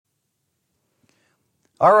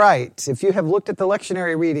All right, if you have looked at the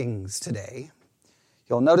lectionary readings today,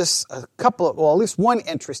 you'll notice at least one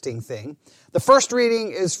interesting thing. The first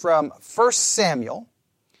reading is from 1 Samuel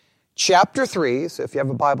chapter 3. So if you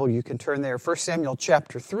have a Bible, you can turn there. 1 Samuel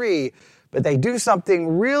chapter 3. But they do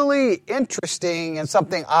something really interesting and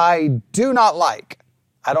something I do not like.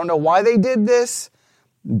 I don't know why they did this,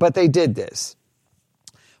 but they did this.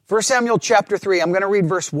 1 Samuel chapter 3, I'm going to read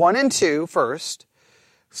verse 1 and 2 first.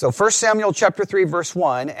 So 1 Samuel chapter 3, verse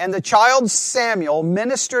 1, and the child Samuel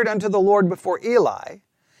ministered unto the Lord before Eli,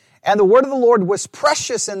 and the word of the Lord was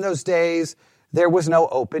precious in those days. There was no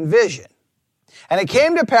open vision. And it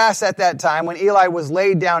came to pass at that time when Eli was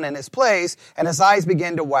laid down in his place, and his eyes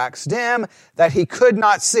began to wax dim, that he could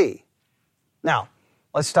not see. Now,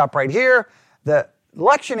 let's stop right here. The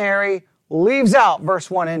lectionary leaves out verse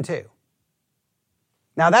 1 and 2.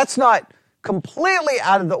 Now, that's not completely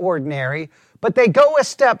out of the ordinary, but they go a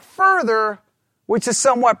step further, which is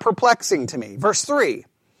somewhat perplexing to me. Verse 3,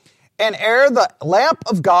 and ere the lamp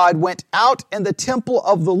of God went out in the temple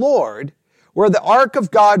of the Lord, where the ark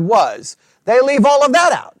of God was. They leave all of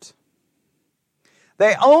that out.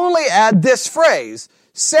 They only add this phrase,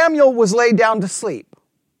 Samuel was laid down to sleep.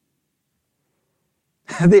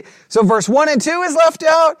 So verse 1 and 2 is left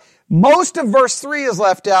out. Most of verse 3 is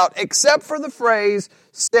left out, except for the phrase,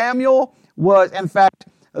 Samuel was, in fact,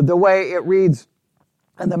 the way it reads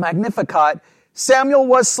in the Magnificat, Samuel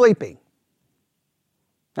was sleeping.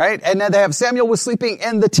 Right? And then they have Samuel was sleeping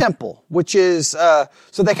in the temple, which is, so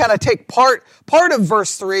they kind of take part of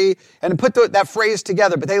verse 3 and put that phrase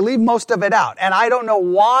together, but they leave most of it out. And I don't know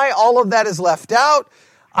why all of that is left out.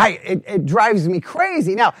 It drives me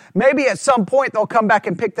crazy. Now, maybe at some point they'll come back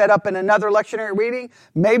and pick that up in another lectionary reading.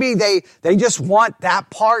 Maybe they just want that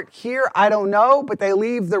part here. I don't know, but they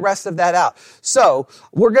leave the rest of that out. So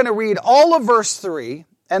we're going to read all of verse 3,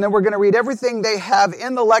 and then we're going to read everything they have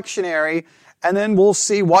in the lectionary, and then we'll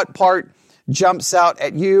see what part jumps out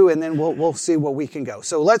at you, and then we'll see where we can go.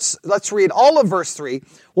 So let's read all of verse 3.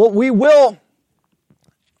 Well,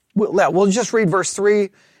 we'll just read verse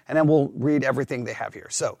 3. And then we'll read everything they have here.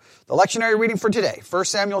 So, the lectionary reading for today, 1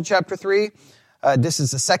 Samuel chapter 3. This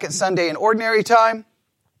is the second Sunday in ordinary time.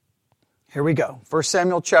 Here we go. 1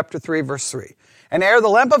 Samuel chapter 3, verse 3. And ere the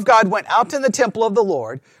lamp of God went out in the temple of the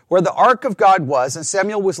Lord, where the ark of God was, and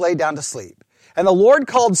Samuel was laid down to sleep. And the Lord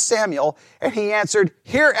called Samuel, and he answered,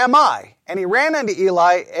 Here am I. And he ran unto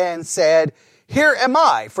Eli and said, Here am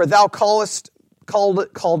I, for thou calledest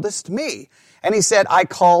me. And he said, I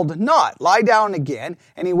called not. Lie down again.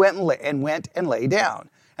 And he went and lay down.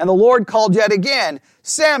 And the Lord called yet again,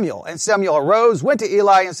 Samuel. And Samuel arose, went to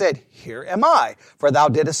Eli, and said, Here am I, for thou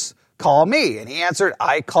didst call me. And he answered,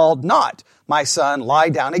 I called not. My son, lie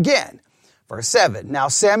down again. Verse 7, Now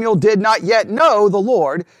Samuel did not yet know the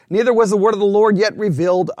Lord, neither was the word of the Lord yet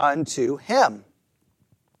revealed unto him.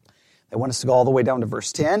 They want us to go all the way down to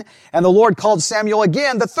verse 10. And the Lord called Samuel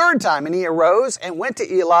again the third time, and he arose and went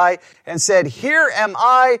to Eli and said, Here am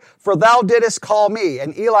I, for thou didst call me.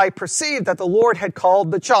 And Eli perceived that the Lord had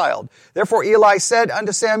called the child. Therefore Eli said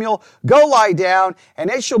unto Samuel, Go lie down, and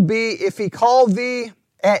it shall be, if he call thee,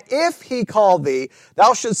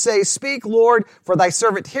 thou shalt say, Speak, Lord, for thy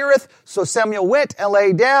servant heareth. So Samuel went and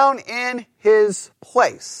lay down in his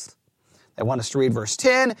place. They want us to read verse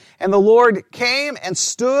 10. And the Lord came and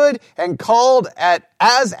stood and called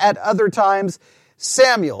as at other times,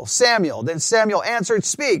 Samuel, Samuel. Then Samuel answered,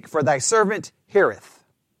 Speak, for thy servant heareth.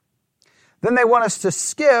 Then they want us to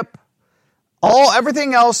skip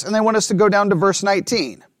everything else, and they want us to go down to verse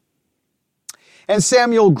 19. And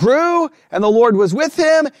Samuel grew, and the Lord was with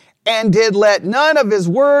him, and did let none of his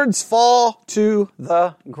words fall to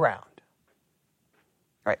the ground.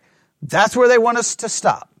 All right. That's where they want us to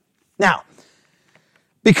stop. Now,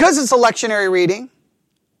 because it's a lectionary reading,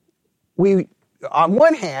 on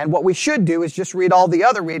one hand, what we should do is just read all the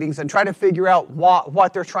other readings and try to figure out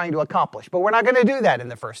what they're trying to accomplish. But we're not going to do that in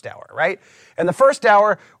the first hour, right? In the first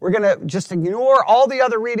hour, we're going to just ignore all the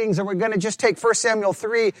other readings, and we're going to just take 1 Samuel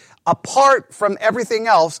 3 apart from everything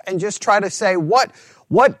else and just try to say what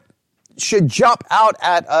should jump out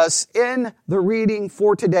at us in the reading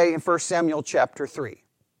for today in 1 Samuel chapter 3.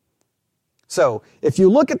 So, if you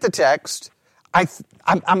look at the text,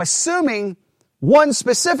 I'm assuming one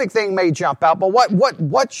specific thing may jump out, but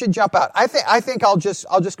what should jump out? I think I'll just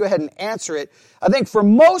go ahead and answer it. I think for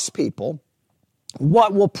most people,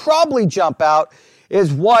 what will probably jump out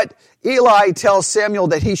is what Eli tells Samuel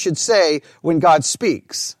that he should say when God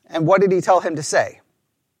speaks. And what did he tell him to say?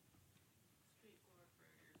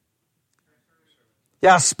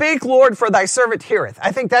 Yeah, speak, Lord, for thy servant heareth.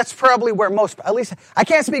 I think that's probably where most, at least, I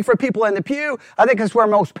can't speak for people in the pew. I think it's where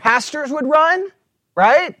most pastors would run.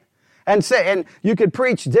 right? And you could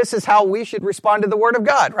preach, this is how we should respond to the Word of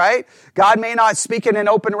God, right? God may not speak in an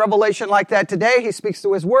open revelation like that today. He speaks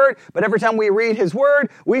through His Word. But every time we read His Word,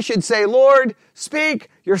 we should say, Lord, speak,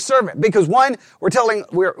 your servant. Because one,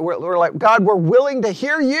 we're like, God, we're willing to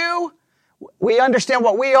hear you. We understand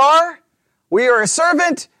what we are. We are a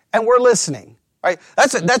servant, and we're listening, right?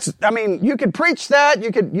 You could preach that.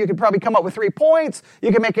 You could probably come up with 3 points.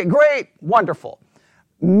 You can make it great. Wonderful.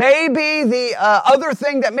 Maybe the other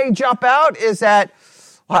thing that may jump out is that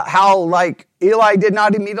how Eli did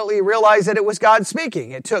not immediately realize that it was God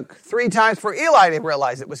speaking. It took 3 times for Eli to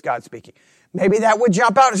realize it was God speaking. Maybe that would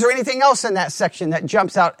jump out. Is there anything else in that section that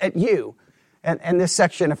jumps out at you in this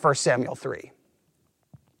section of 1 Samuel 3?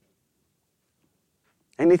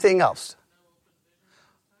 Anything else?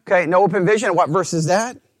 Okay, no open vision. What verse is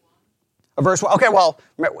that? Verse 1. Okay, well,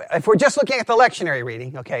 if we're just looking at the lectionary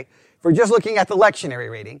reading, okay, if we're just looking at the lectionary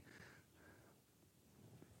reading,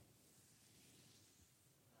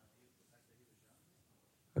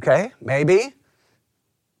 okay, maybe.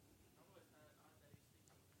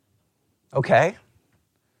 Okay.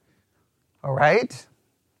 All right.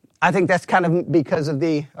 I think that's kind of because of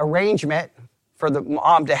the arrangement for the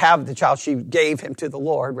mom to have the child. She gave him to the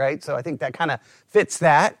Lord, right? So I think that kind of fits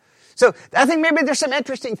that. So I think maybe there's some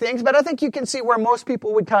interesting things, but I think you can see where most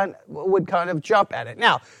people would kind of jump at it.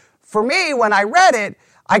 Now, for me, when I read it,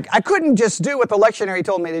 I couldn't just do what the lectionary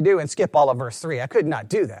told me to do and skip all of verse 3. I could not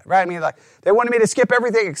do that, right? I mean, they wanted me to skip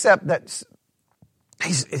everything except that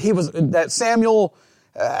that Samuel,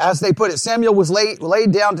 as they put it, Samuel was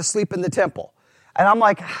laid down to sleep in the temple. And I'm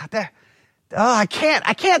like, I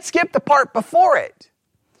can't skip the part before it.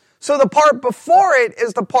 So the part before it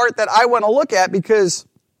is the part that I want to look at because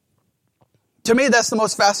to me, that's the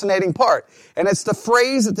most fascinating part. And it's the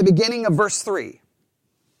phrase at the beginning of verse 3.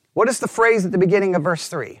 What is the phrase at the beginning of verse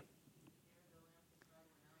 3?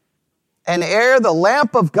 And ere the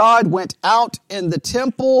lamp of God went out in the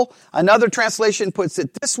temple. Another translation puts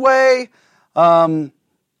it this way. If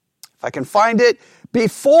I can find it.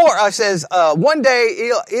 Says, one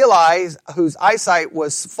day Eli, whose eyesight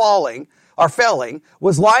was failing,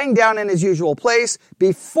 was lying down in his usual place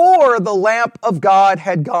before the lamp of God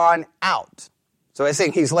had gone out. So I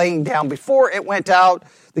think he's laying down before it went out.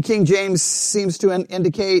 The King James seems to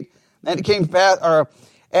indicate, and it came fast,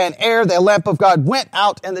 and ere the lamp of God went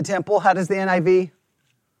out in the temple. How does the NIV?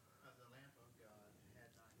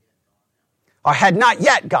 Or had not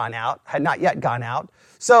yet gone out. Had not yet gone out.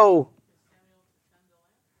 So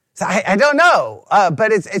I don't know,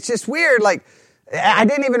 but it's just weird. Like I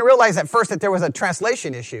didn't even realize at first that there was a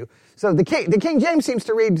translation issue. So the King James seems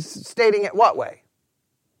to read stating it what way?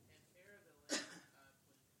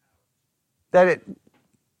 That it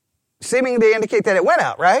seeming to indicate that it went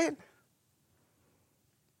out, right?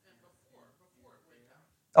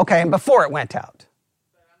 Okay, and before it went out.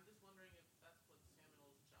 But I'm just wondering if that's what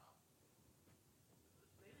Samuel's job.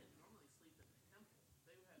 They didn't normally sleep in the temple.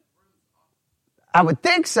 They had rooms off. I would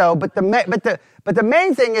think so, but the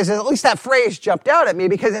main thing is at least that phrase jumped out at me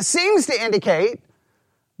because it seems to indicate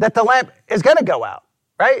that the lamp is going to go out,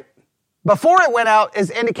 right? Before it went out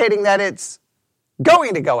is indicating that it's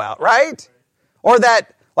going to go out, right? Or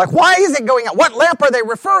that, like, why is it going out? What lamp are they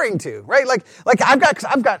referring to, right? Like I've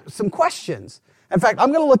got some questions. In fact,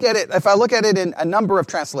 I'm going to look at it, if I look at it in a number of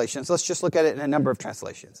translations, let's just look at it in a number of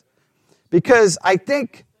translations. Because I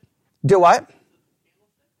think, do what?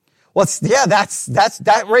 Well,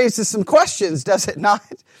 that raises some questions, does it not?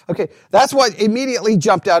 Okay, that's what immediately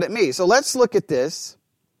jumped out at me. So let's look at this.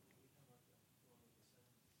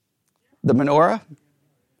 The menorah?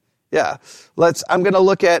 Yeah, I'm going to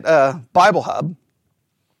look at Bible Hub.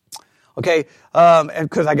 Okay,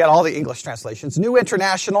 because I got all the English translations. New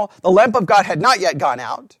International, the lamp of God had not yet gone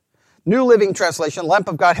out. New Living Translation, lamp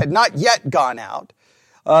of God had not yet gone out.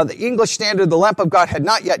 The English Standard, the lamp of God had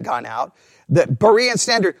not yet gone out. The Berean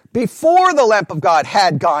Standard, before the lamp of God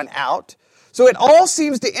had gone out. So it all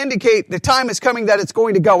seems to indicate the time is coming that it's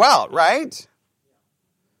going to go out, right?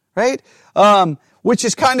 Right? Which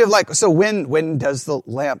is kind of like, so when does the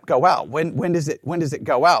lamp go out? When does it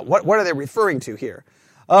go out? What are they referring to here?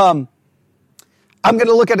 I'm going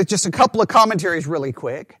to look at it just a couple of commentaries really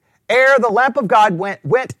quick. Ere the lamp of God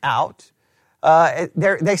went out.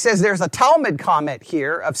 They says there's a Talmud comment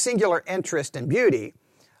here of singular interest and beauty.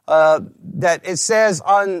 That it says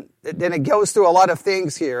then it goes through a lot of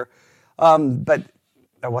things here. But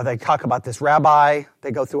they talk about this rabbi.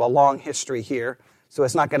 They go through a long history here. So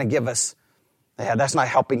it's not going to give us, that's not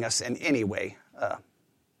helping us in any way.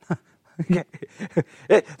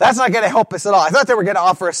 That's not going to help us at all. I thought they were going to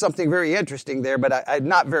offer us something very interesting there, but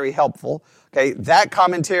not very helpful. Okay, that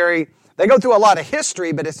commentary, They go through a lot of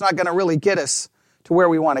history, but it's not going to really get us to where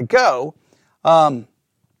we want to go.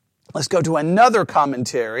 Let's go to another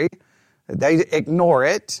commentary. They ignore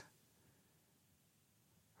it.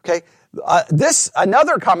 Okay.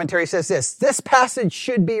 Another commentary says this passage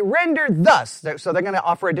should be rendered thus. So they're going to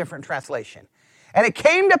offer a different translation. And it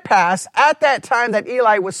came to pass at that time that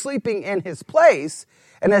Eli was sleeping in his place,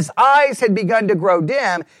 and his eyes had begun to grow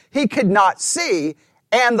dim, he could not see,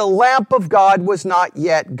 and the lamp of God was not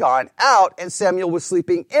yet gone out, and Samuel was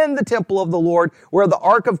sleeping in the temple of the Lord where the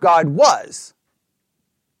ark of God was.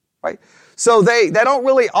 Right? So they don't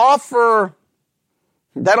really offer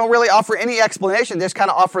any explanation. They just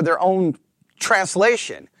kind of offer their own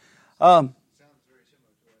translation.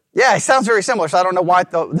 Yeah, it sounds very similar, so I don't know why.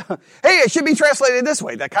 Hey, it should be translated this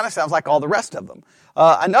way. That kind of sounds like all the rest of them.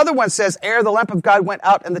 Another one says, ere the lamp of God went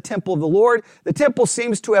out in the temple of the Lord. The temple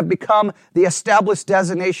seems to have become the established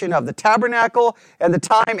designation of the tabernacle, and the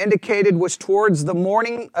time indicated was towards the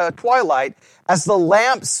morning twilight as the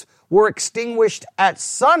lamps were extinguished at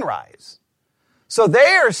sunrise. So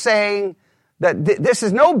they are saying that this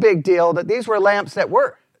is no big deal, that these were lamps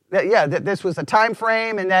that this was a time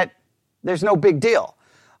frame and that there's no big deal.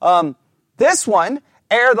 This one,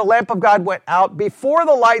 ere the lamp of God went out, before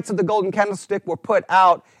the lights of the golden candlestick were put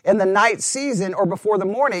out in the night season or before the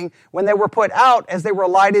morning when they were put out as they were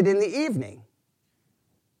lighted in the evening.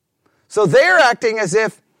 So they're acting as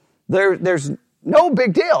if there's no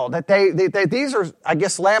big deal, that these are, I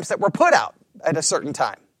guess, lamps that were put out at a certain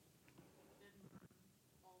time.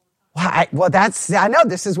 I know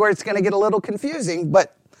this is where it's going to get a little confusing,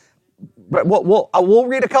 but we'll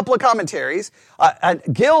read a couple of commentaries.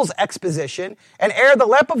 Gill's exposition, and ere the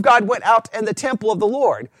lamp of God went out in the temple of the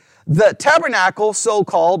Lord. The tabernacle,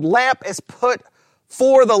 so-called, lamp is put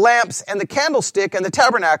for the lamps and the candlestick and the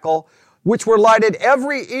tabernacle, which were lighted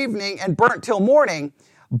every evening and burnt till morning.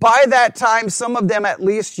 By that time, some of them at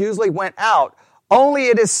least usually went out. Only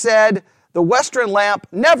it is said the western lamp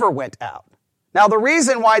never went out. Now, the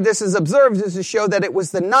reason why this is observed is to show that it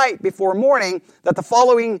was the night before morning that the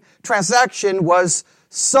following transaction was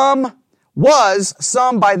some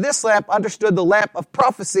by this lamp understood the lamp of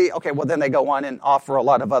prophecy. Okay, well, then they go on and offer a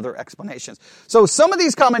lot of other explanations. So some of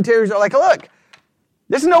these commentaries are like, look,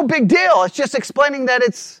 this is no big deal. It's just explaining that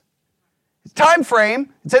it's time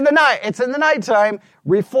frame. It's in the night. It's in the nighttime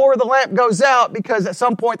before the lamp goes out, because at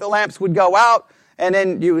some point the lamps would go out and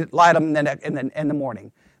then you would light them in the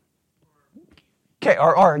morning. Okay,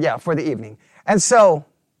 for the evening. And so,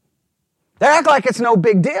 they act like it's no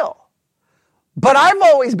big deal. But I've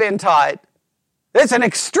always been taught it's an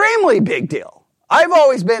extremely big deal. I've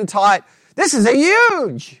always been taught this is a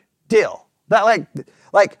huge deal. That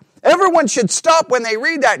like everyone should stop when they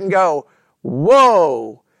read that and go,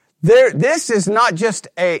 whoa, this is not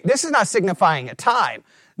signifying a time.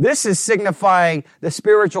 This is signifying the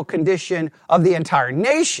spiritual condition of the entire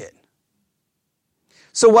nation.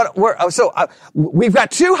 So we've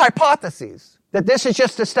got two hypotheses: that this is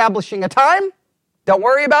just establishing a time, don't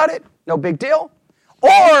worry about it, no big deal.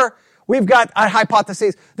 Or we've got a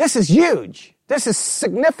hypothesis, this is huge, this is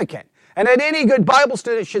significant. And that any good Bible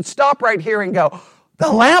student should stop right here and go,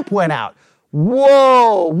 the lamp went out.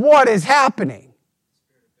 Whoa, what is happening?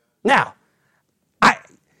 Now,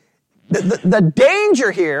 the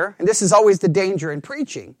danger here, and this is always the danger in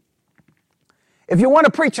preaching, if you want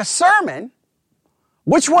to preach a sermon,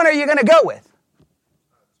 which one are you going to go with?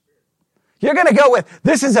 You're going to go with,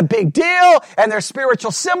 this is a big deal, and there's spiritual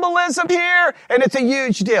symbolism here, and it's a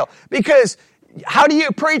huge deal. Because how do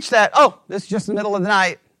you preach that? Oh, this is just the middle of the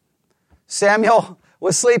night. Samuel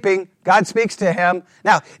was sleeping. God speaks to him.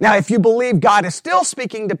 Now, if you believe God is still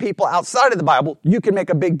speaking to people outside of the Bible, you can make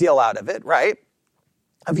a big deal out of it, right?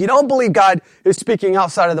 If you don't believe God is speaking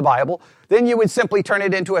outside of the Bible, then you would simply turn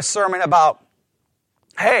it into a sermon about,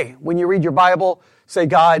 hey, when you read your Bible, say,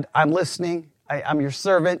 God, I'm listening. I'm your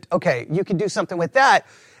servant. Okay, you can do something with that.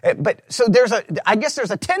 But so I guess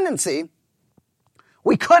there's a tendency.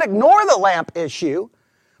 We could ignore the lamp issue,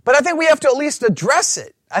 but I think we have to at least address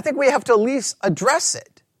it.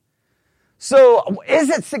 So is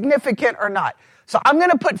it significant or not? So I'm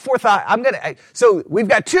going to put forth, so we've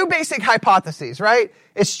got two basic hypotheses, right?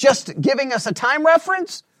 It's just giving us a time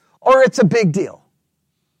reference, or it's a big deal.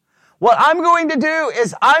 What I'm going to do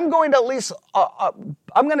is I'm going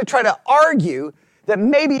to try to argue that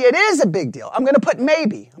maybe it is a big deal. I'm going to put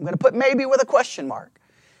maybe with a question mark.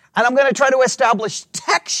 And I'm going to try to establish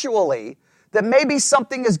textually that maybe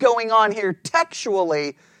something is going on here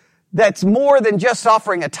textually that's more than just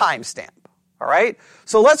offering a timestamp. All right?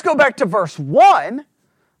 So let's go back to verse 1.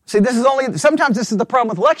 See, sometimes this is the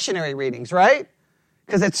problem with lectionary readings, right?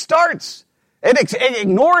 Because it starts It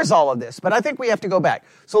ignores all of this, but I think we have to go back.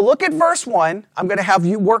 So look at verse 1. I'm going to have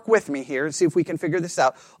you work with me here and see if we can figure this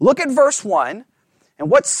out. Look at verse 1, and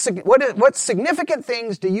what significant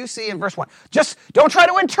things do you see in verse 1? Just don't try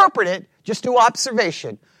to interpret it, just do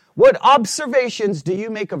observation. What observations do you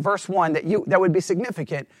make of verse 1 that would be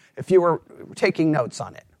significant if you were taking notes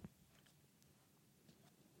on it?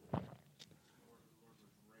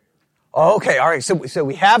 Okay, all right. So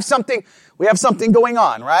we have something going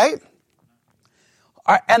on, right?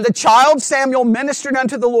 All right? And the child Samuel ministered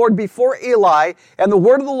unto the Lord before Eli, and the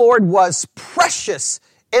word of the Lord was precious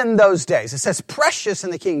in those days. It says precious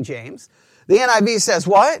in the King James. The NIV says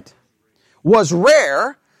what? Was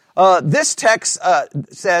rare. This text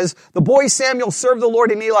says, the boy Samuel served the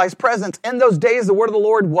Lord in Eli's presence. In those days, the word of the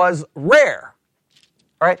Lord was rare.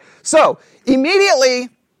 All right. So immediately,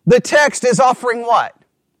 the text is offering what?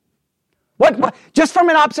 What? Just from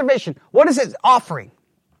an observation, what is it offering?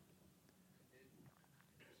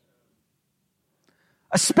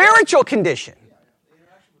 A spiritual condition.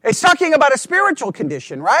 It's talking about a spiritual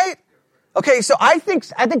condition, right? Okay, so I think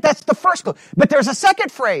that's the first clue. But there's a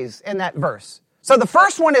second phrase in that verse. So the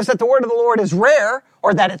first one is that the word of the Lord is rare,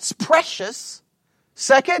 or that it's precious.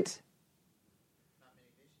 Second,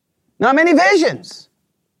 not many visions.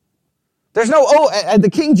 There's no, the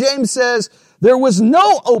King James says, there was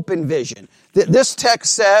no open vision. This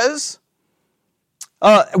text says,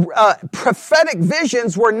 prophetic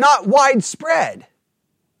visions were not widespread.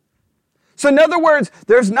 So in other words,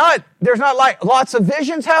 there's not like lots of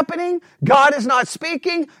visions happening. God is not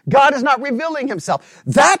speaking. God is not revealing himself.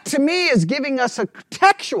 That to me is giving us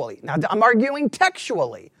textually. Now I'm arguing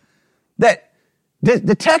textually that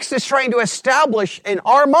the text is trying to establish in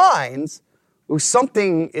our minds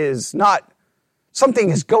something is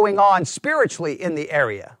going on spiritually in the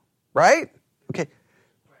area, right? Okay.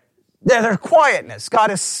 There's quietness. God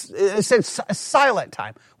is, it's a silent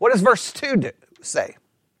time. What does verse 2 say?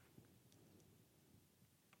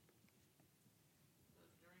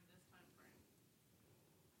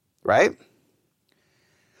 Right?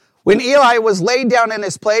 When Eli was laid down in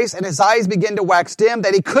his place and his eyes began to wax dim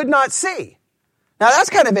that he could not see. Now that's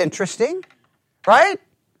kind of interesting, right?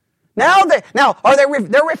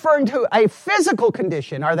 They're referring to a physical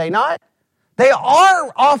condition, are they not? They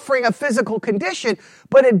are offering a physical condition,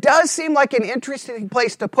 but it does seem like an interesting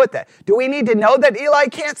place to put that. Do we need to know that Eli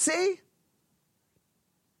can't see?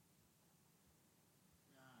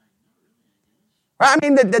 I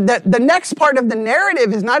mean, the next part of the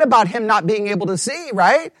narrative is not about him not being able to see,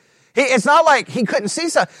 right? It's not like he couldn't see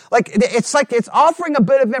something. It's offering a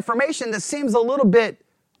bit of information that seems a little bit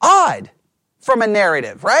odd from a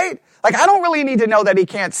narrative, right? Like, I don't really need to know that he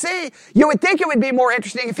can't see. You would think it would be more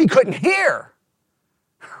interesting if he couldn't hear,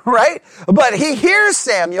 right? But he hears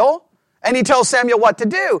Samuel, and he tells Samuel what to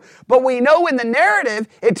do. But we know in the narrative,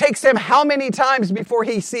 it takes him how many times before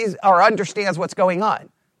he sees or understands what's going on?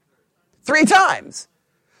 3 times.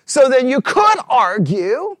 So then you could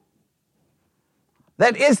argue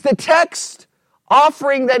that is the text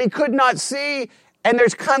offering that he could not see, and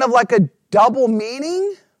there's kind of like a double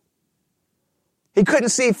meaning? He couldn't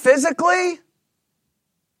see physically.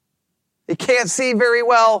 He can't see very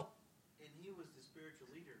well. And he was the spiritual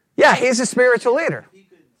leader. Yeah, he's a spiritual leader. He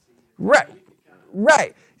couldn't see.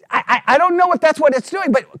 Right. I don't know if that's what it's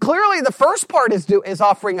doing, but clearly the first part is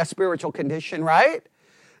offering a spiritual condition, right?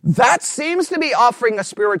 That seems to be offering a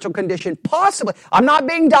spiritual condition, possibly. I'm not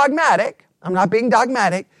being dogmatic.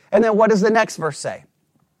 And then what does the next verse say?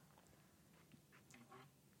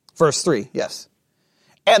 Verse 3, yes.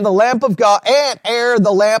 And the lamp of God,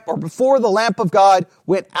 before the lamp of God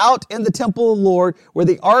went out in the temple of the Lord, where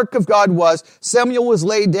the ark of God was, Samuel was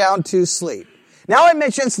laid down to sleep. Now it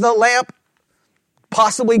mentions the lamp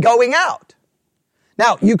possibly going out.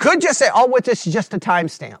 Now, you could just say, this is just a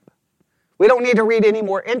timestamp. We don't need to read any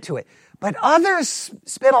more into it. But others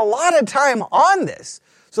spend a lot of time on this.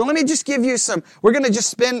 So let me just give you we're going to just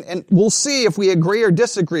spend, and we'll see if we agree or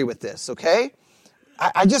disagree with this, okay?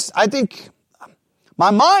 I think my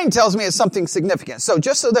mind tells me it's something significant. So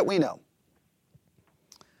just so that we know.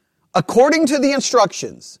 According to the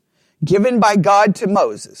instructions given by God to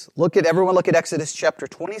Moses, everyone look at Exodus chapter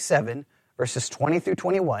 27, verses 20 through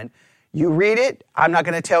 21. You read it. I'm not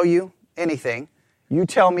going to tell you anything. You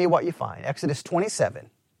tell me what you find. Exodus 27,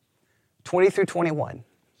 20 through 21.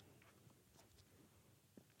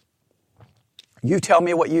 You tell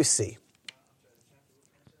me what you see.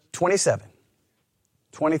 27,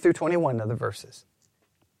 20 through 21 of the verses.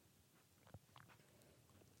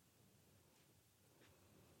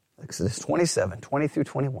 Exodus 27, 20 through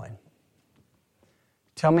 21.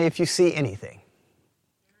 Tell me if you see anything.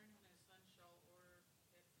 Aaron and his son shall order it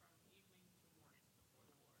from evening to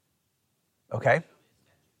Okay.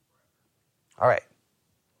 All right.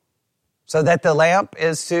 So that the lamp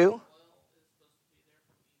is to?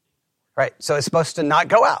 Right. So it's supposed to not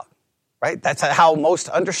go out. Right. That's how most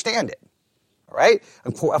understand it. All right.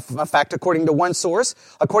 In fact, according to one source,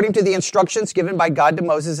 according to the instructions given by God to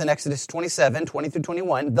Moses in Exodus 27, 20 through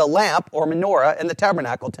 21, the lamp or menorah in the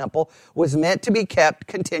tabernacle temple was meant to be kept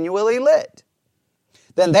continually lit.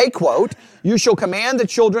 Then they quote, "You shall command the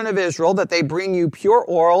children of Israel that they bring you pure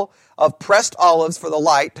oil of pressed olives for the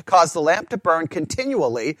light to cause the lamp to burn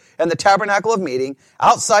continually in the tabernacle of meeting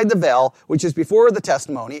outside the veil, which is before the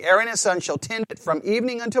testimony. Aaron and his son shall tend it from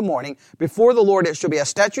evening until morning. Before the Lord it shall be a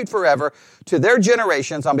statute forever to their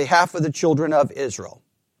generations on behalf of the children of Israel."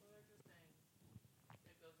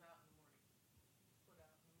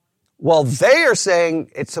 Well, they are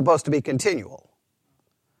saying it's supposed to be continual.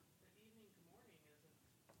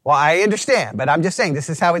 Well, I understand, but I'm just saying this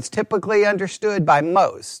is how it's typically understood by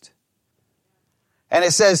most. And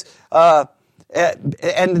it says,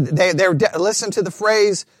 and they're listen to the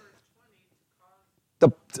phrase,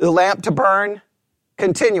 the lamp to burn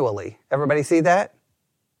continually. Everybody see that?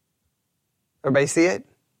 Everybody see it?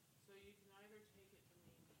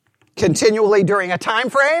 Continually during a time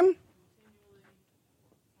frame?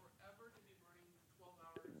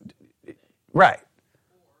 Right.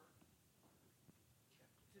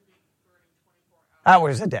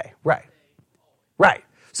 Hours a day. Right. Right.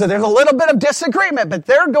 So there's a little bit of disagreement, but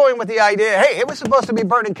they're going with the idea, hey, it was supposed to be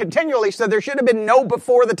burning continually, so there should have been no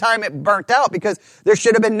before the time it burnt out because there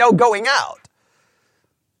should have been no going out.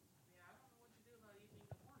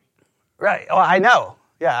 Right. Oh, I know.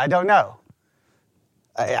 Yeah, I don't know.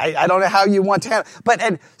 I don't know how you want to handle it. But,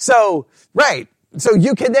 and so, right. So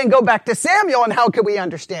you can then go back to Samuel, and how could we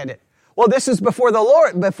understand it? Well, this is before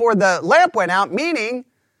the lamp went out, meaning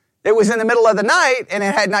it was in the middle of the night and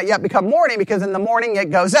it had not yet become morning because in the morning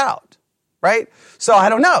it goes out, right? So I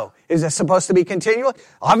don't know. Is it supposed to be continual?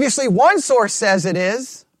 Obviously, one source says it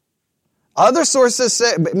is. Other sources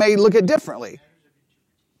may look at it differently.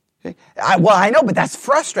 Okay. I know, but that's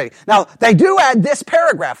frustrating. Now, they do add this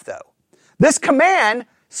paragraph, though. This command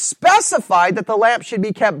specified that the lamp should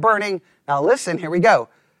be kept burning. Now listen, here we go.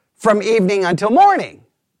 From evening until morning.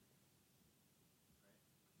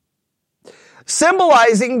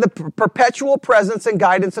 Symbolizing the perpetual presence and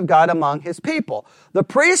guidance of God among his people. The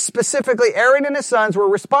priests, specifically Aaron and his sons, were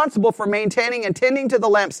responsible for maintaining and tending to the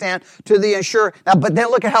lampstand to ensure, now, but then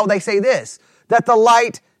look at how they say this, that the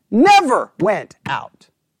light never went out.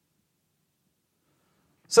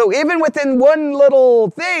 So even within one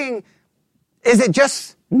little thing, is it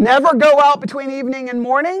just never go out between evening and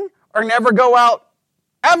morning or never go out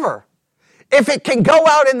ever? If it can go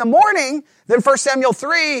out in the morning, then 1 Samuel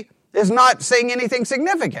 3 is not saying anything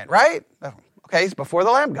significant, right? Okay, it's before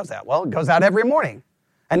the lamp goes out. Well, it goes out every morning.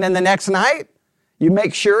 And then the next night, you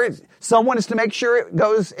make sure, someone is to make sure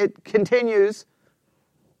it continues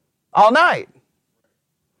all night.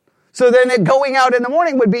 So then it going out in the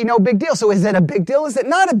morning would be no big deal. So is it a big deal? Is it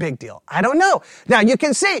not a big deal? I don't know. Now you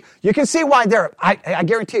can see why I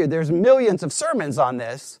guarantee you there's millions of sermons on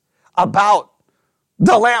this about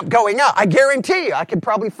the lamp going out. I guarantee you I could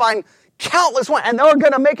probably find countless ones, and they're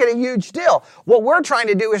going to make it a huge deal. What we're trying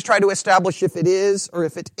to do is try to establish if it is or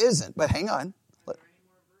if it isn't. But hang on.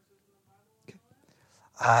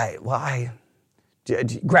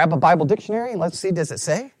 Grab a Bible dictionary and let's see. Does it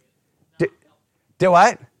say? Do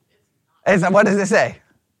what? What does it say?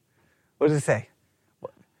 What does it say?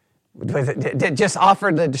 Did it just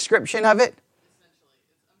offer the description of it?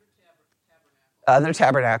 Essentially, it's under tabernacle. Under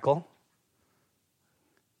tabernacle,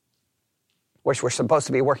 which we're supposed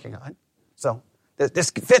to be working on. So this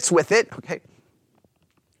fits with it. Okay. On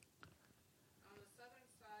the southern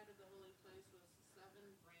side of the holy place was a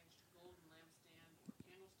 7-branched golden lampstand,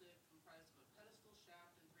 candlestick comprised of a pedestal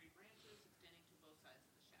shaft and 3 branches extending to both sides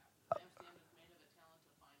of the shaft. The lampstand was made of a talent of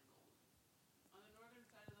fine gold. On the northern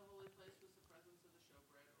side of the holy place was the presence of the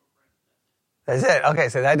showbread or bread. That's it. Okay,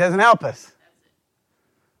 so that doesn't help us.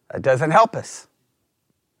 That doesn't help us.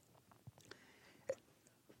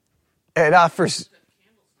 It offers.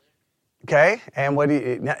 Okay, and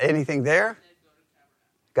anything there?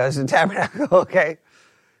 Goes to tabernacle. Okay,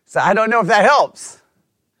 so I don't know if that helps.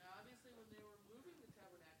 Now, obviously, when they were moving the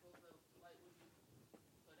tabernacle, the light would be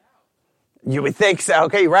put out. You would think so.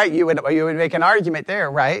 Okay, right. You would make an argument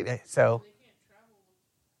there, right? So. They can't travel.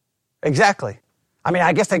 Exactly. I mean,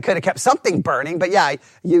 I guess they could have kept something burning, but yeah,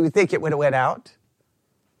 you would think it would have went out.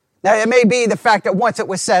 Now, it may be the fact that once it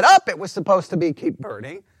was set up, it was supposed to keep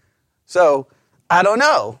burning. So, I don't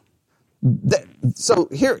know. So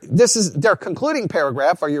here, this is their concluding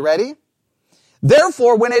paragraph. Are you ready?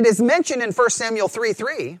 Therefore, when it is mentioned in 1 Samuel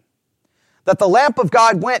 3:3, that the lamp of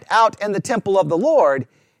God went out in the temple of the Lord.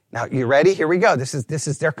 Now, you ready? Here we go. This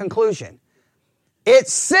is their conclusion. It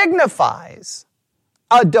signifies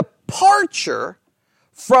a departure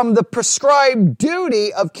from the prescribed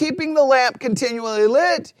duty of keeping the lamp continually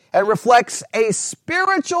lit and reflects a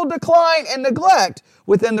spiritual decline and neglect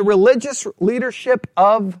within the religious leadership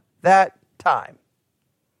of that time.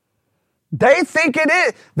 They think it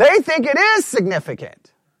is. They think it is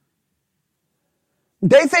significant.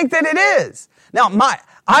 They think that it is. Now,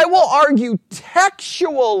 I will argue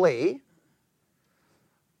textually,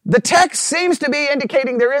 the text seems to be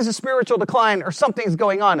indicating there is a spiritual decline or something's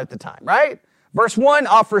going on at the time, right? Verse 1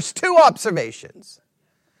 offers two observations.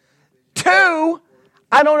 Two,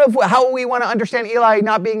 I don't know how we want to understand Eli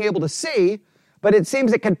not being able to see, but it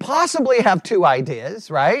seems it could possibly have two ideas,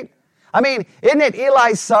 right? I mean, isn't it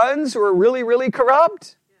Eli's sons who are really, really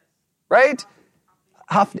corrupt? Right?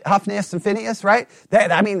 Hophnius and Phinehas, right?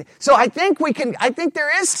 So I think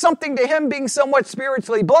there is something to him being somewhat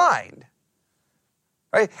spiritually blind.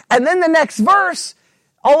 Right? And then the next verse,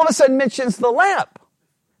 all of a sudden mentions the lamp.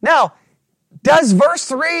 Now, does verse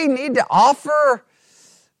 3 need to offer,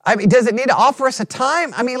 does it need to offer us a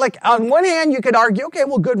time? On one hand, you could argue, okay,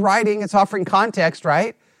 well, good writing, it's offering context,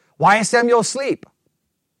 right? Why is Samuel asleep?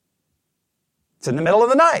 It's in the middle of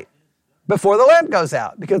the night, before the lamp goes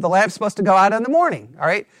out, because the lamp's supposed to go out in the morning, all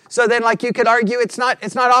right? So then, you could argue it's not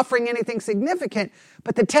offering anything significant,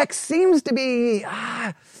 but the text seems to be,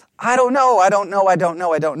 I don't know.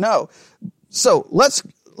 So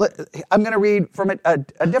I'm going to read from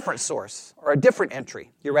a different source, or a different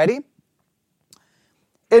entry. You ready?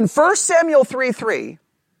 In 1 Samuel 3:3,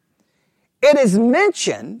 it is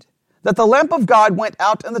mentioned that the lamp of God went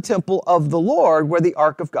out in the temple of the Lord where the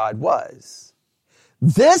ark of God was.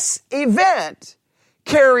 This event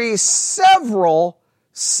carries several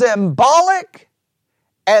symbolic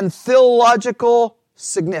and theological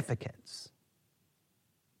significance.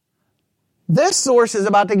 This source is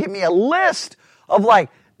about to give me a list of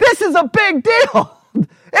this is a big deal.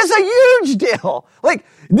 It's a huge deal.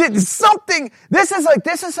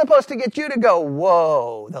 This is supposed to get you to go,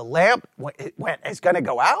 whoa, the lamp is going to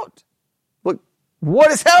go out? Look, what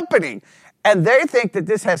is happening? And they think that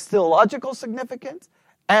this has theological significance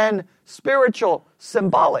and spiritual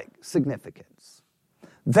symbolic significance.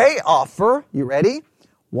 They offer, you ready?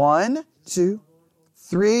 1, 2,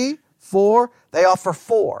 3, 4. They offer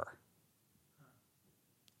 4.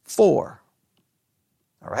 4.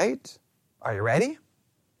 All right? Are you ready?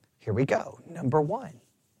 Here we go. Number 1.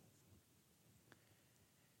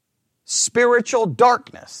 Spiritual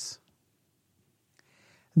darkness.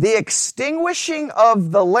 The extinguishing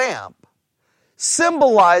of the lamp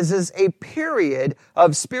symbolizes a period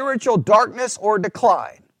of spiritual darkness or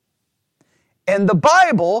decline. In the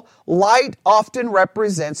Bible, light often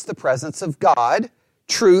represents the presence of God,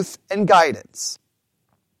 truth, and guidance.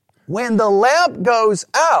 When the lamp goes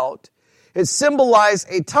out, it symbolizes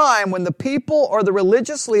a time when the people or the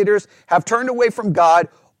religious leaders have turned away from God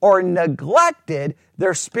or neglected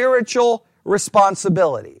their spiritual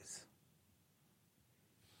responsibilities.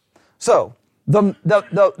 So,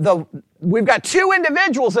 we've got two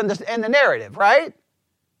individuals in the narrative, right?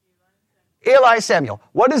 Eli and Samuel.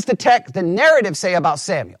 What does the narrative say about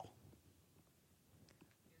Samuel?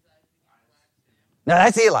 No,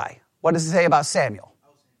 that's Eli. What does it say about Samuel?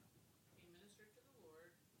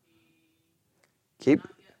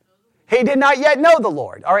 He did not yet know the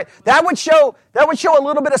Lord. All right. That would show a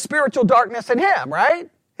little bit of spiritual darkness in him, right?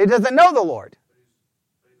 He doesn't know the Lord.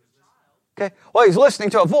 Okay. Well, he's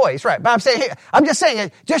listening to a voice, right? But I'm just saying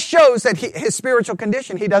it just shows that his spiritual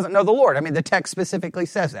condition, he doesn't know the Lord. The text specifically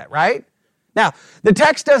says that, right? Now, the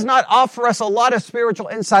text does not offer us a lot of spiritual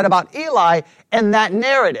insight about Eli in that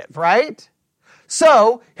narrative, right?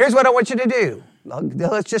 So, here's what I want you to do.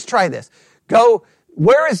 Let's just try this.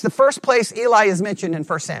 Where is the first place Eli is mentioned in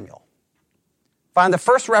 1 Samuel? Find the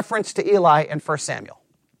first reference to Eli in 1 Samuel.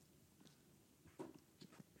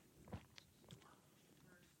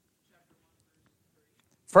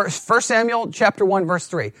 1 Samuel chapter 1, verse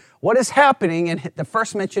 3. What is happening in the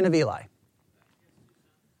first mention of Eli?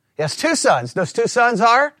 He has two sons. Those two sons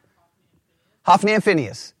are Hophni and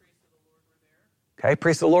Phinehas. Okay,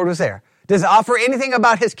 priest of the Lord was there. Does it offer anything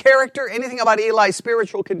about his character, anything about Eli's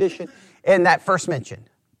spiritual condition in that first mention?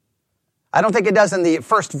 I don't think it does in the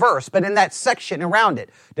first verse, but in that section around it.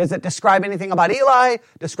 Does it describe anything about Eli?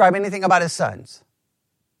 Describe anything about his sons?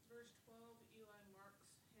 Verse 12, Eli marks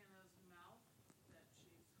Hannah's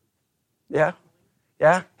mouth.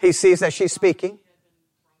 Yeah. He sees that she's speaking.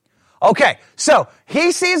 Okay, so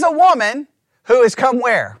he sees a woman who has come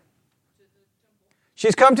where?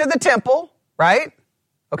 She's come to the temple, right?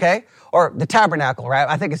 okay? Or the tabernacle, right?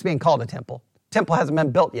 I think it's being called a temple. Temple hasn't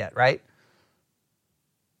been built yet, right?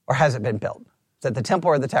 Or has it been built? Is it the temple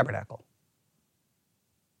or the tabernacle?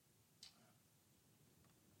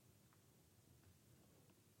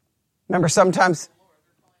 Remember, sometimes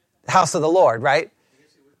the house of the Lord, right?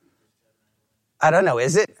 I don't know,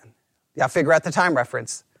 is it? Yeah, figure out the time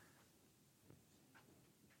reference.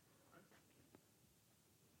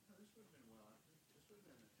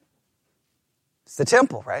 It's the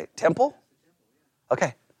temple, right? Temple?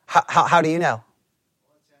 Okay. How do you know?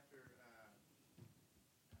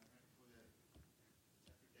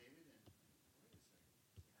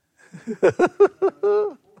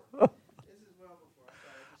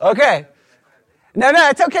 Okay. No,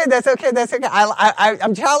 it's okay. That's okay. That's okay.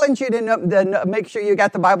 I'm challenging you to make sure you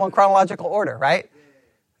got the Bible in chronological order, right?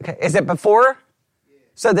 Okay. Is it before?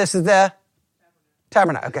 So this is the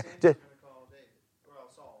tabernacle. Okay.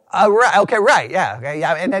 Right. Okay. Right. Yeah. Okay.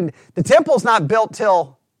 Yeah. And then the temple's not built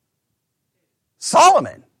till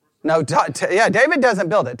Solomon. No. David doesn't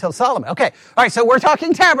build it till Solomon. Okay. All right. So we're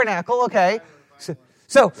talking tabernacle. Okay.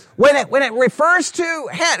 So when it refers to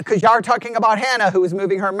Hannah, because y'all are talking about Hannah who was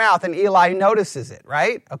moving her mouth, and Eli notices it,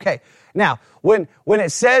 right? Okay. Now, when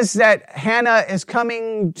it says that Hannah is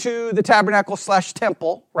coming to the tabernacle /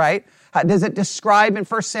 temple, right? Does it describe in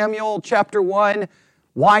 1 Samuel chapter 1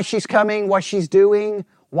 why she's coming, what she's doing,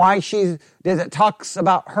 does it talks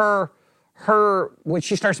about her when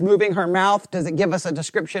she starts moving her mouth? Does it give us a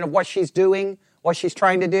description of what she's doing, what she's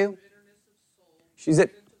trying to do?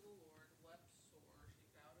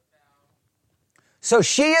 So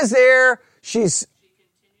she is there. She continued to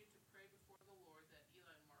pray before the Lord that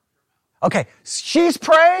Eli marked her mouth. Okay, she's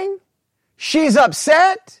praying. She's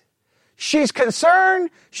upset. She's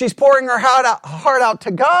concerned. She's pouring her heart out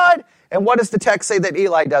to God. And what does the text say that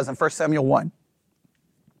Eli does in 1 Samuel 1?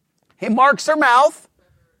 He marks her mouth.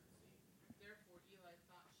 Therefore, Eli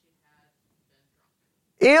thought she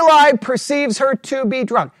had been drunk. Eli perceives her to be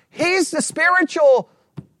drunk. He's the spiritual.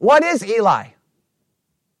 What is Eli?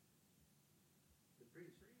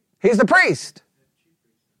 He's the priest.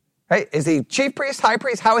 Right? Is he chief priest, high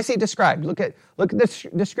priest? How is he described? Look at the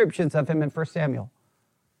descriptions of him in 1 Samuel.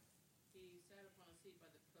 He sat upon a seat by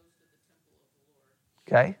the post of the temple of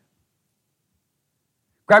the Lord. Okay.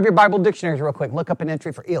 Grab your Bible dictionaries real quick. Look up an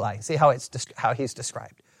entry for Eli. See how he's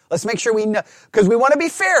described. Let's make sure we know, because we want to be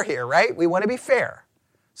fair here, right? We want to be fair.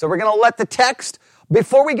 So we're going to let the text,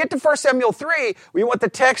 before we get to 1 Samuel 3, we want the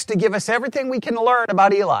text to give us everything we can learn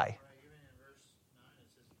about Eli.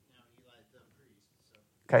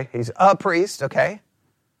 Okay, he's a priest, okay. Eli's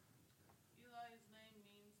name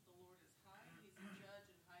means the Lord is high. He's a judge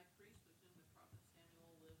and high priest with whom the prophet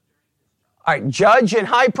Samuel lived during his childhood. All right, judge and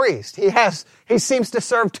high priest. He seems to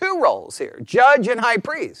serve two roles here, judge and high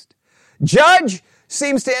priest. Judge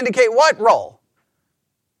seems to indicate what role?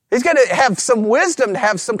 He's going to have some wisdom, to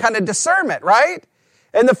have some kind of discernment, right?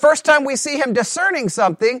 And the first time we see him discerning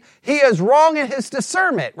something, he is wrong in his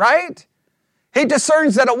discernment, right? He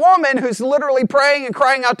discerns that a woman who's literally praying and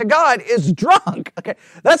crying out to God is drunk. Okay,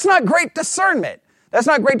 that's not great discernment. That's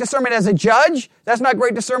not great discernment as a judge. That's not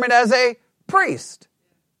great discernment as a priest.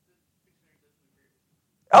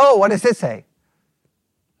 Oh, what does it say?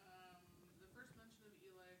 The first mention of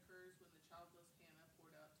Eli occurs when the childless Hannah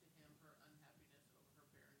poured out to him her unhappiness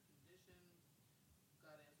over her barren condition.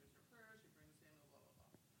 God answers her prayer. She brings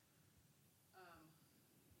Samuel, blah, blah,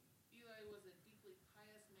 blah. Eli was a deeply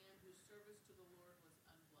pious man whose service to the Lord was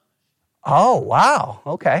unblemished. Oh, wow.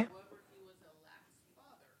 Okay. However, he was a lax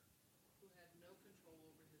father who had no control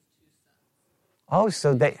over his two sons. Oh,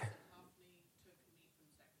 so they... Hophni took meat from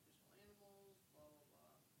sacrificial animals, blah, blah,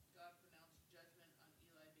 blah. God pronounced judgment on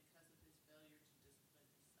Eli because of his failure to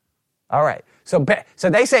discipline his sons. All right. So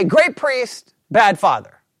they say great priest, bad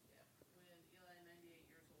father. When Eli, 98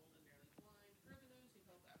 years old and nearly blind, heard the news, he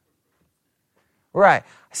fell backward from his sin. Right.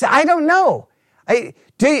 So I don't know.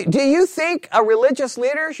 Do you think a religious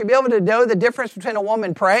leader should be able to know the difference between a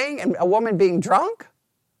woman praying and a woman being drunk?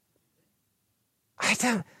 I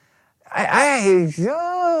don't.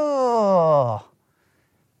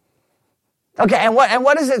 Okay, and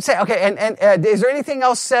what does it say? Okay, and is there anything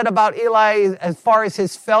else said about Eli as far as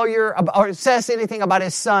his failure, or it says anything about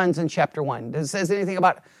his sons in chapter 1? Does it says anything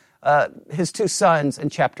about his two sons in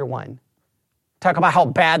chapter 1? Talk about how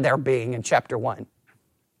bad they're being in chapter 1.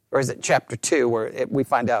 Or is it chapter 2 where we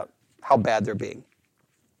find out how bad they're being?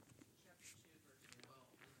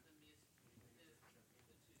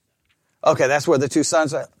 Okay, that's where the two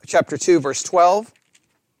sons are. Chapter 2, verse 12.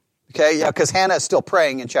 Okay, yeah, because Hannah is still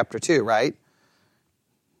praying in chapter 2, right?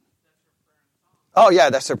 Oh, yeah,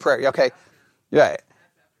 that's her prayer. Okay, right.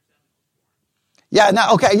 Yeah,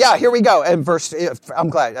 now, okay, yeah, here we go. And I'm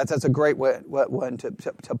glad. That's a great one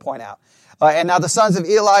to point out. And now the sons of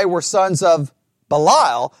Eli were sons of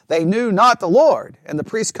Belial. They knew not the Lord. And the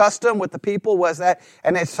priest's custom with the people was that,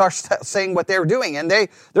 and they start saying what they were doing. And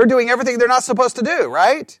they're doing everything they're not supposed to do,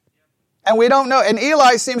 right? And we don't know. And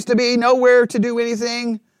Eli seems to be nowhere to do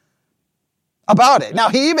anything about it. Now,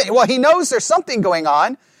 he knows there's something going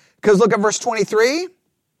on, because look at verse 23.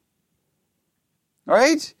 All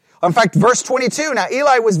right? In fact, verse 22, now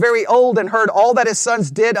Eli was very old and heard all that his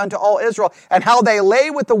sons did unto all Israel, and how they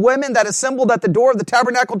lay with the women that assembled at the door of the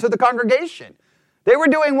tabernacle to the congregation. They were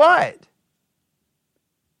doing what?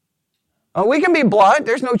 We can be blunt.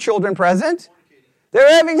 There's no children present. They're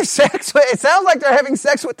having sex. It sounds like they're having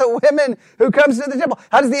sex with the women who comes to the temple.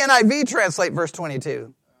 How does the NIV translate verse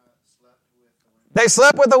 22? They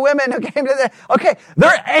slept with the women who came to the... Okay,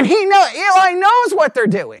 Eli knows what they're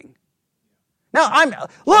doing. Now,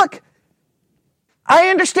 I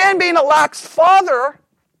understand being a lax father,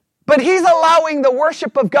 but he's allowing the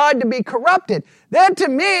worship of God to be corrupted. That, to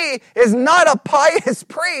me, is not a pious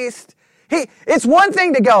priest. It's one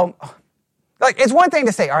thing to go, it's one thing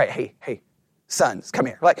to say, all right, hey, sons, come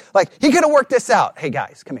here. Like he could have worked this out. Hey,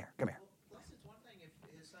 guys, come here. Plus, it's one thing if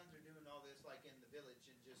his sons are doing all this, like in the village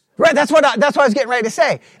and just... Right, that's what I was getting ready to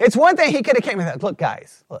say. It's one thing he could have came with that. Look,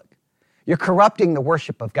 guys, you're corrupting the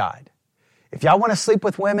worship of God. If y'all want to sleep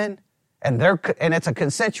with women and it's a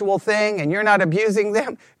consensual thing and you're not abusing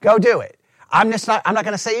them, go do it. I'm not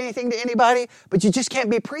going to say anything to anybody, but you just can't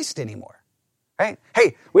be a priest anymore. Right?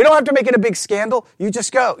 Hey, we don't have to make it a big scandal. You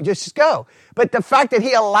just go. But the fact that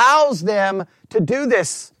he allows them to do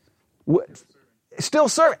this, still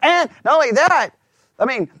serve. And not only that,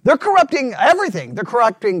 they're corrupting everything. They're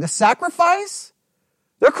corrupting the sacrifice.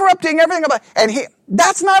 They're corrupting everything about,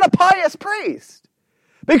 that's not a pious priest.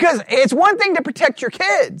 Because it's one thing to protect your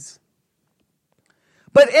kids.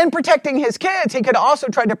 But in protecting his kids, he could also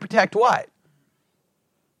try to protect what?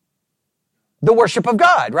 The worship of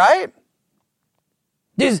God, right?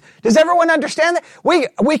 Does everyone understand that?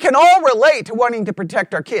 We can all relate to wanting to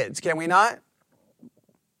protect our kids, can we not?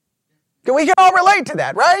 We can all relate to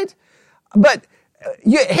that, right? But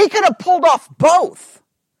he could have pulled off both.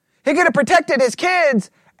 He could have protected his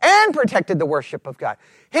kids and protected the worship of God.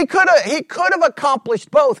 He could have accomplished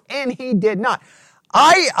both, and he did not.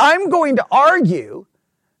 I'm going to argue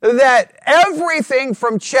that everything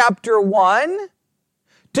from chapter 1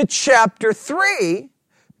 to chapter 3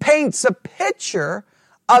 paints a picture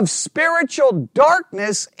of spiritual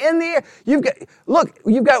darkness in the air.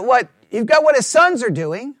 You've got what his sons are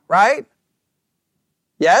doing, right?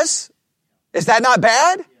 Yes? Is that not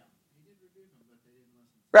bad?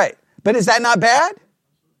 Right. But is that not bad?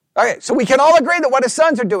 Okay, so we can all agree that what his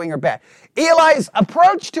sons are doing are bad. Eli's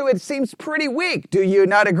approach to it seems pretty weak. Do you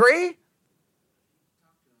not agree?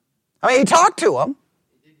 He talked to him.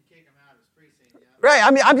 He didn't kick him out of his precinct. Yeah.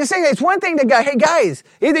 Right, I'm just saying it's one thing to go, hey guys,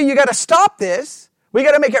 either you got to stop this, we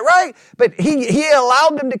got to make it right, but he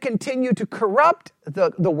allowed them to continue to corrupt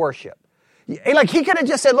the worship. He could have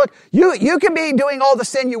just said, look, you can be doing all the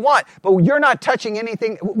sin you want, but you're not touching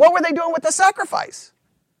anything. What were they doing with the sacrifice?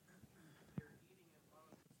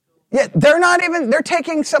 Yeah, they're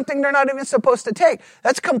taking something they're not even supposed to take.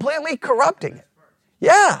 That's completely corrupting it.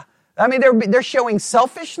 Yeah. They're showing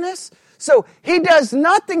selfishness. So he does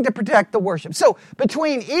nothing to protect the worship. So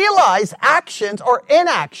between Eli's actions or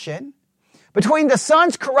inaction, between the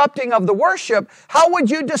sons' corrupting of the worship, how would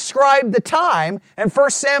you describe the time in 1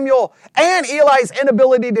 Samuel and Eli's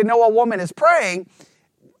inability to know a woman is praying?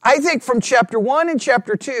 I think from chapter 1 and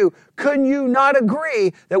chapter 2, couldn't you not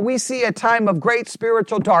agree that we see a time of great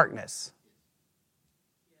spiritual darkness?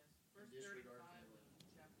 Verse 35 of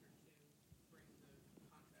chapter 2 brings the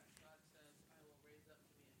contrast. God says, I will raise up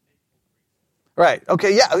to be a faithful priest. Right.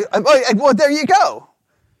 Okay, yeah. Well, there you go.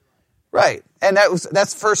 Right. And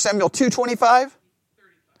that's 1 Samuel 2:25?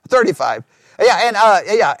 35.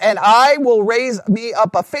 Yeah, and I will raise me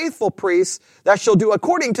up a faithful priest that shall do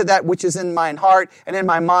according to that which is in mine heart and in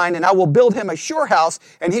my mind, and I will build him a sure house,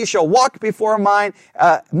 and he shall walk before mine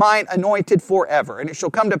anointed forever. And it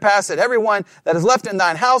shall come to pass that everyone that is left in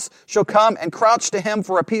thine house shall come and crouch to him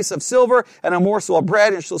for a piece of silver and a morsel of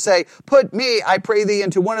bread, and shall say, put me, I pray thee,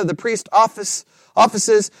 into one of the priest offices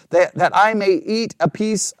that I may eat a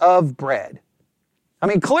piece of bread.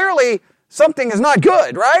 Clearly something is not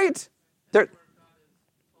good, right?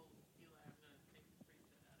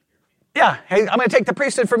 Yeah, hey, I'm going to take the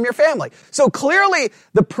priesthood from your family. So clearly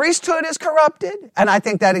the priesthood is corrupted, and I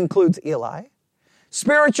think that includes Eli.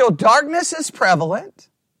 Spiritual darkness is prevalent.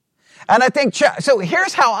 And I think, so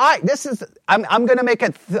here's how I'm going to make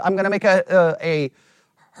a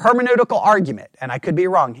hermeneutical argument, and I could be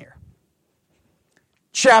wrong here.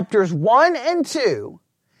 Chapters 1 and 2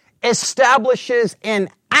 establishes in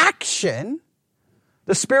action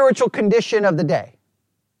the spiritual condition of the day.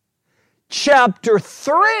 Chapter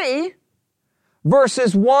 3,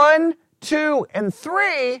 verses 1, 2, and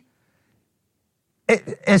 3,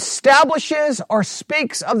 it establishes or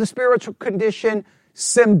speaks of the spiritual condition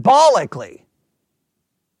symbolically.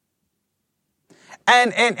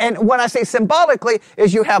 And when I say symbolically,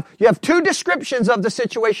 is you have two descriptions of the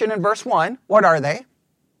situation in verse 1. What are they?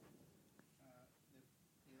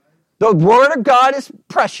 The word of God is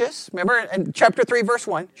precious. Remember in chapter 3, verse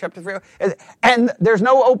 1. Chapter 3. And there's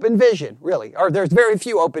no open vision, really. Or there's very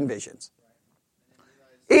few open visions.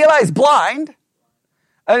 Eli's blind.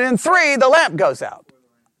 And in 3, the lamp goes out.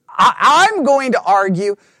 I'm going to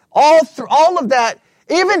argue all of that,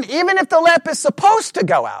 even if the lamp is supposed to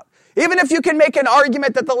go out. Even if you can make an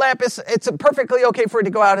argument that the lamp it's perfectly okay for it to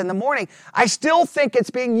go out in the morning, I still think it's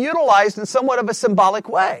being utilized in somewhat of a symbolic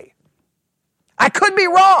way. I could be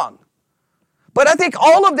wrong, but I think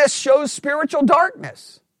all of this shows spiritual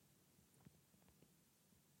darkness.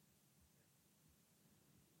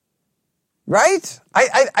 Right?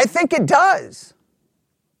 I think it does.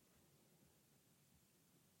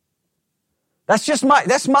 That's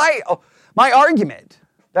my argument.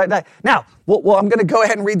 Now, well, I'm going to go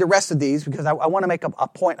ahead and read the rest of these because I want to make a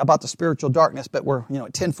point about the spiritual darkness, but we're,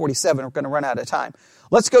 at 10:47, we're going to run out of time.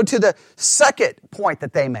 Let's go to the second point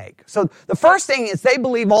that they make. So the first thing is they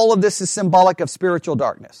believe all of this is symbolic of spiritual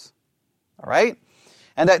darkness. All right?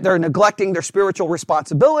 And that they're neglecting their spiritual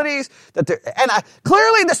responsibilities.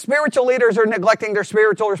 Clearly the spiritual leaders are neglecting their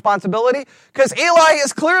spiritual responsibility because Eli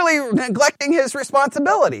is clearly neglecting his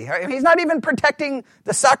responsibility. He's not even protecting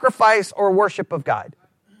the sacrifice or worship of God.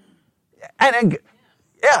 And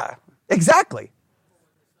yeah, exactly.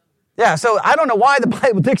 Yeah, so I don't know why the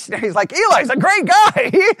Bible dictionary is like, Eli's a great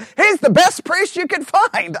guy. He's the best priest you can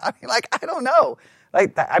find. I don't know.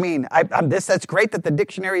 That's great that the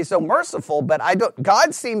dictionary is so merciful, but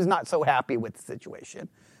God seems not so happy with the situation.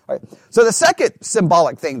 All right. So the second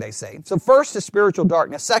symbolic thing they say, so first is spiritual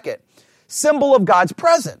darkness. Second, symbol of God's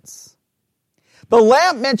presence. The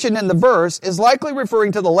lamp mentioned in the verse is likely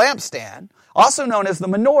referring to the lampstand, also known as the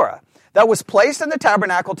menorah, that was placed in the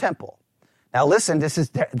tabernacle temple. Now listen,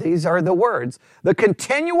 these are the words. The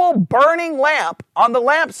continual burning lamp on the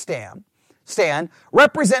lampstand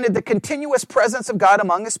represented the continuous presence of God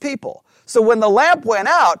among his people. So when the lamp went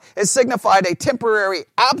out, it signified a temporary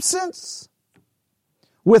absence,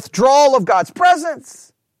 withdrawal of God's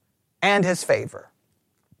presence, and his favor.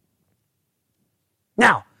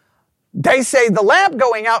 Now, they say the lamp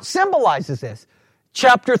going out symbolizes this.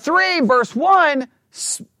 Chapter 3, verse 1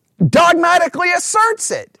 dogmatically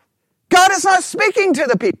asserts it. God is not speaking to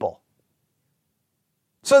the people.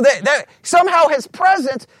 So that somehow his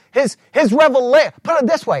presence, his revelation, put it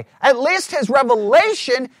this way, at least his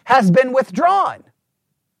revelation has been withdrawn.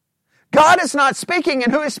 God is not speaking,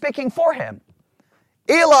 and who is speaking for him?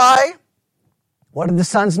 Eli, what are the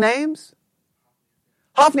sons' names?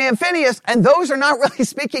 Hophni and Phinehas, and those are not really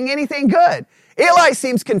speaking anything good. Eli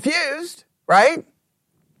seems confused, right?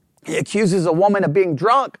 He accuses a woman of being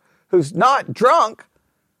drunk who's not drunk.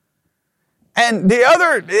 And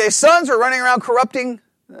the sons are running around corrupting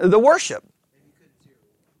the worship.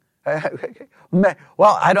 Well,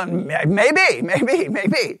 maybe.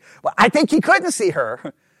 Well, I think he couldn't see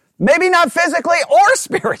her. Maybe not physically or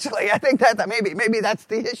spiritually. I think that maybe that's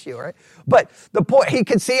the issue, right? But the point, he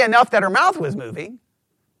could see enough that her mouth was moving,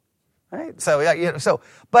 right?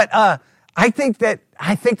 I think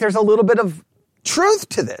there's a little bit of truth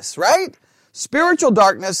to this, right? Spiritual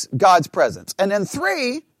darkness, God's presence. And then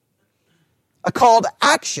 3, a call to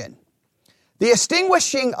action. The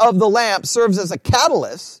extinguishing of the lamp serves as a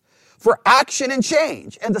catalyst for action and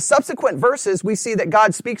change. In the subsequent verses, we see that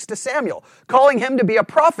God speaks to Samuel, calling him to be a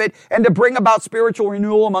prophet and to bring about spiritual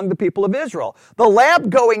renewal among the people of Israel. The lamp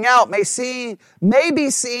going out may be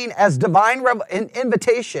seen as divine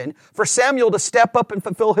invitation for Samuel to step up and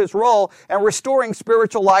fulfill his role and restoring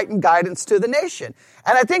spiritual light and guidance to the nation.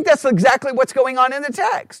 And I think that's exactly what's going on in the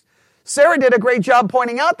text. Sarah did a great job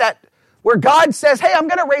pointing out that where God says, hey, I'm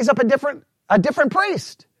going to raise up a different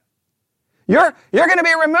priest. You're going to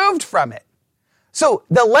be removed from it. So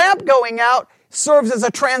the lamp going out serves as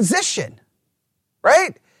a transition,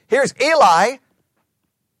 right? Here's Eli,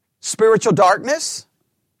 spiritual darkness.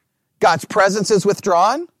 God's presence is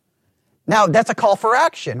withdrawn. Now that's a call for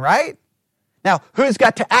action, right? Now who's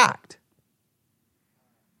got to act?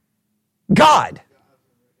 God.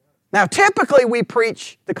 Now typically we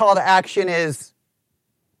preach the call to action is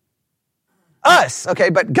Us, okay?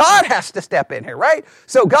 But God has to step in here, right?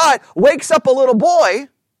 So God wakes up a little boy,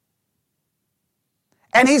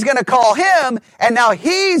 and he's going to call him, and now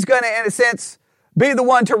he's going to, in a sense, be the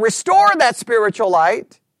one to restore that spiritual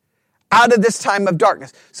light out of this time of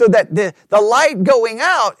darkness. So that the light going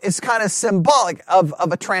out is kind of symbolic of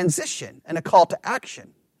a transition and a call to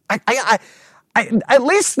action. At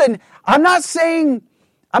least then, I'm not saying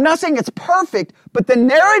it's perfect, but the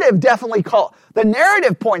narrative the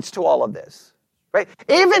narrative points to all of this, right?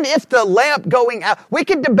 Even if the lamp going out, we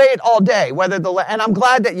could debate all day whether and I'm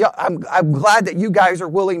glad that you guys are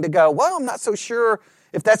willing to go, well, I'm not so sure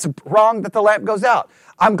if that's wrong that the lamp goes out.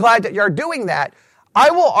 I'm glad that you're doing that. I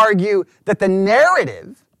will argue that the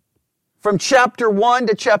narrative from chapter 1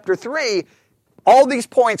 to chapter 3, all these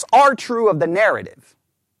points are true of the narrative.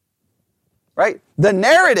 Right? The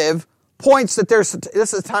narrative points that this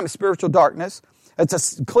is a time of spiritual darkness.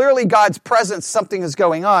 It's clearly God's presence, something is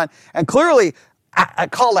going on, and clearly a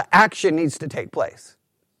call to action needs to take place.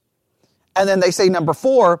 And then they say, number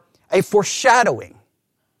 4, a foreshadowing.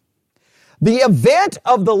 The event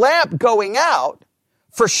of the lamp going out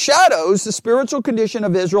foreshadows the spiritual condition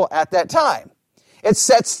of Israel at that time. It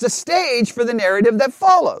sets the stage for the narrative that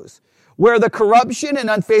follows, where the corruption and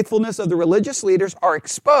unfaithfulness of the religious leaders are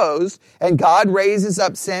exposed, and God raises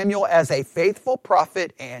up Samuel as a faithful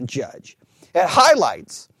prophet and judge. It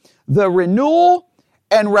highlights the renewal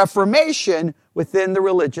and reformation within the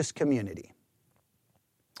religious community.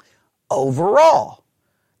 Overall,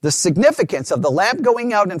 the significance of the lamp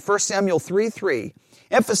going out in 1 Samuel 3:3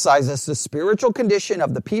 emphasizes the spiritual condition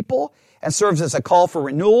of the people and serves as a call for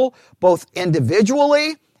renewal, both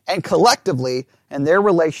individually and collectively, in their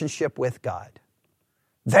relationship with God.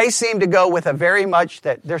 They seem to go with a very much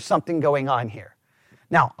that there's something going on here.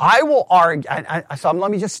 Now, I will argue, so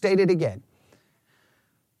let me just state it again.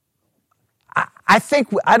 I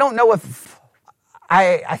think I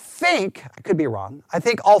could be wrong. I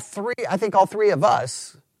think all three of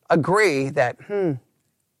us agree that,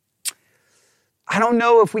 I don't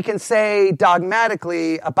know if we can say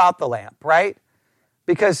dogmatically about the lamp, right?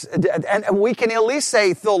 Because, and we can at least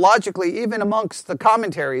say theologically, even amongst the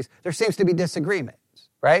commentaries, there seems to be disagreements,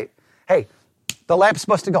 right? Hey, the lamp's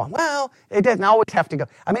supposed to go on. Well, it doesn't always have to go.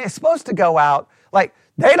 I mean, it's supposed to go out. Like,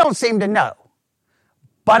 they don't seem to know.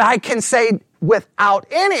 But I can say without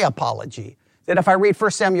any apology that if I read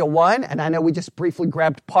 1 Samuel 1, and I know we just briefly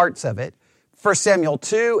grabbed parts of it, 1 Samuel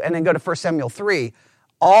 2, and then go to 1 Samuel 3,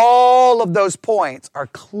 all of those points are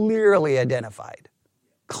clearly identified.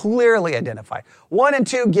 Clearly identified. 1 and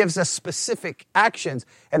 2 gives us specific actions,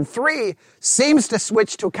 and 3 seems to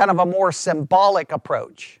switch to kind of a more symbolic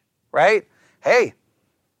approach, right? Hey,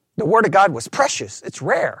 the word of God was precious. It's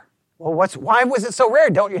rare. Well, why was it so rare?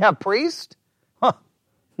 Don't you have priests? Huh.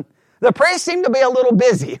 The priests seem to be a little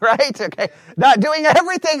busy, right? Okay. Not doing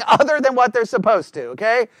everything other than what they're supposed to,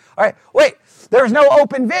 okay? All right. Wait, there's no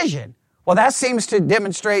open vision. Well, that seems to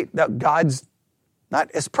demonstrate that God's not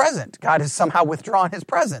as present. God has somehow withdrawn his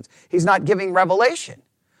presence. He's not giving revelation.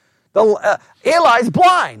 Eli's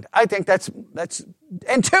blind. I think that's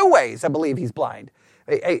in 2 ways. I believe he's blind.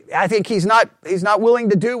 I think he's not willing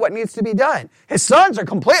to do what needs to be done. His sons are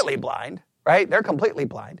completely blind, right? They're completely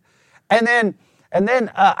blind. So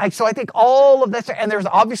I think all of this, and there's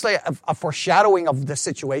obviously a foreshadowing of the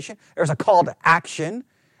situation. There's a call to action.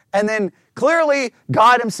 And then clearly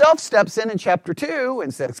God himself steps in chapter 2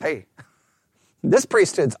 and says, hey, this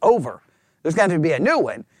priesthood's over. There's going to be a new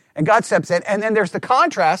one. And God steps in. And then there's the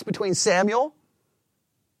contrast between Samuel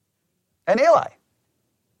and Eli.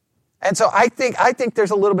 And so I think there's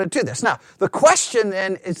a little bit to this. Now, the question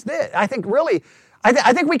then is this. I think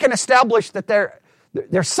we can establish that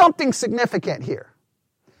there's something significant here.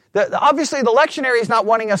 Obviously, the lectionary is not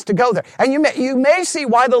wanting us to go there. And you may see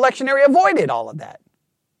why the lectionary avoided all of that.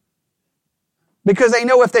 Because they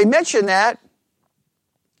know if they mention that,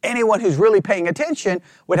 anyone who's really paying attention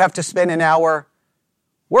would have to spend an hour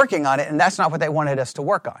working on it, and that's not what they wanted us to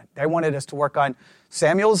work on. They wanted us to work on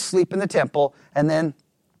Samuel's sleep in the temple, and then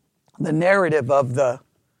the narrative of the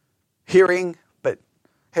hearing, but,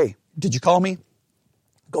 hey, did you call me?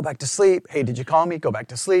 Go back to sleep. Hey, did you call me? Go back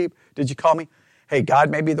to sleep. Did you call me? Hey, God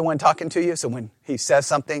may be the one talking to you, so when he says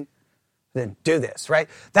something, then do this, right?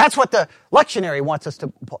 That's what the lectionary wants us to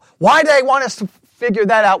pull. Why they want us to figure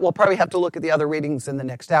that out, we'll probably have to look at the other readings in the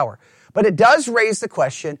next hour. But it does raise the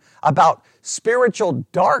question about spiritual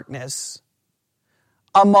darkness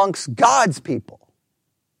amongst God's people,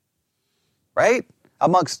 right?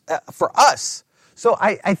 For us. So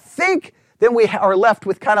I think then we are left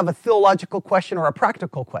with kind of a theological question or a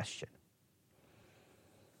practical question.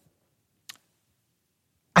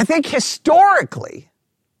 I think historically,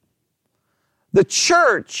 the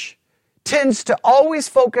church tends to always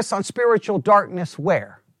focus on spiritual darkness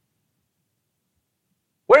where?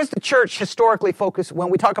 Where does the church historically focus when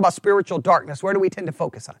we talk about spiritual darkness? Where do we tend to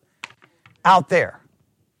focus on? Out there.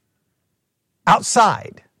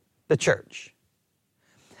 Outside the church.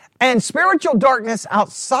 And spiritual darkness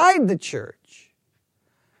outside the church,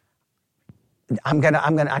 I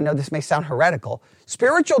know this may sound heretical.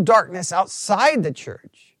 Spiritual darkness outside the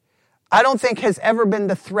church, I don't think has ever been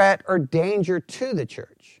the threat or danger to the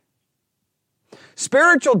church.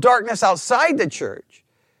 Spiritual darkness outside the church,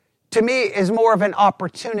 to me, is more of an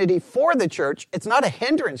opportunity for the church. It's not a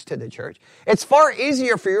hindrance to the church. It's far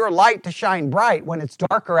easier for your light to shine bright when it's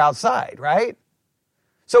darker outside, right?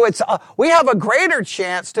 So we have a greater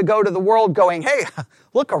chance to go to the world going, hey,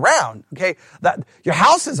 look around, okay? Your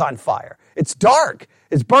house is on fire. It's dark.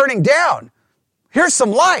 It's burning down. Here's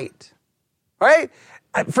some light, right?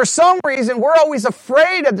 For some reason, we're always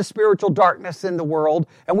afraid of the spiritual darkness in the world,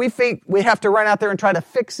 and we think we have to run out there and try to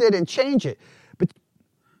fix it and change it. But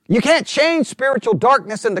you can't change spiritual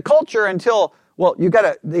darkness in the culture until, well,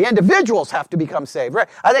 the individuals have to become saved, right?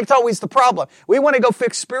 I think it's always the problem. We want to go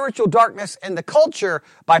fix spiritual darkness in the culture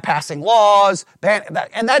by passing laws, and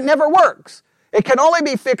that never works. It can only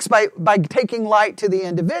be fixed by taking light to the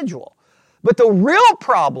individual. But the real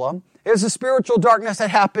problem is the spiritual darkness that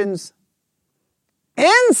happens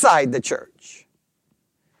inside the church.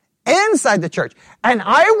 Inside the church. And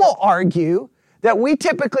I will argue that we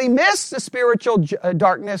typically miss the spiritual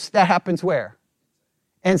darkness that happens where?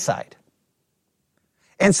 Inside.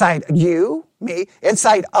 Inside you, me,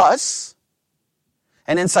 inside us,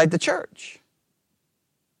 and inside the church.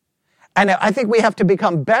 And I think we have to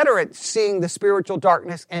become better at seeing the spiritual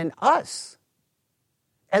darkness in us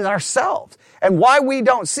and ourselves. And why we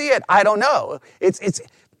don't see it, I don't know. It's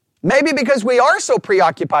maybe because we are so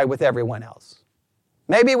preoccupied with everyone else.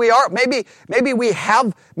 Maybe we are. Maybe we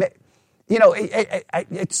have. You know,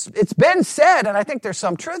 it's been said, and I think there's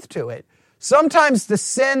some truth to it. Sometimes the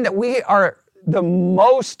sin that we are the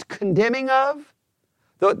most condemning of,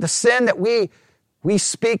 the sin that we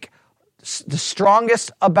speak the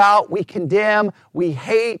strongest about, we condemn, we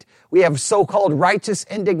hate, we have so-called righteous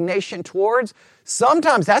indignation towards,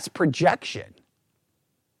 sometimes that's projection.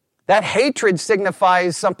 That hatred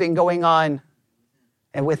signifies something going on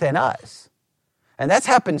and within us. And that's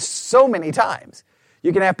happened so many times.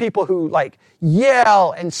 You can have people who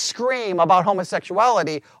yell and scream about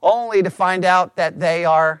homosexuality only to find out that they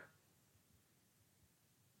are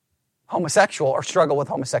homosexual or struggle with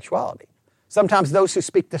homosexuality. Sometimes those who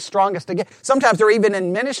speak the strongest against, sometimes they're even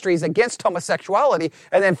in ministries against homosexuality,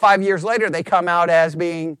 and then 5 years later they come out as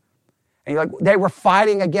being, and you're like, they were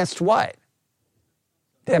fighting against what?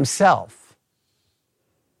 Themselves.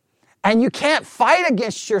 And you can't fight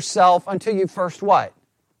against yourself until you first what?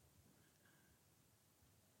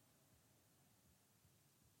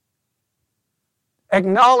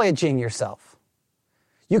 Acknowledging yourself.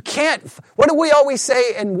 You can't, what do we always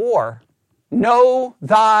say in war? Know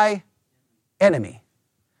thy enemy.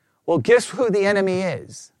 Well, guess who the enemy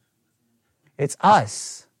is? It's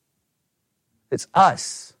us. It's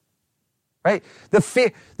us. Right?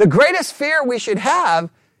 The greatest fear we should have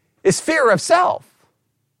is fear of self.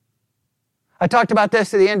 I talked about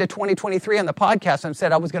this at the end of 2023 on the podcast and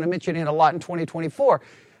said I was going to mention it a lot in 2024.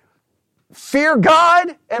 Fear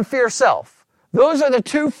God and fear self. Those are the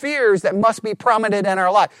two fears that must be prominent in our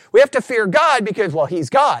life. We have to fear God because, well, He's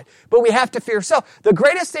God. But we have to fear self. The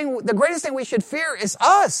greatest thing we should fear is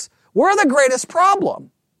us. We're the greatest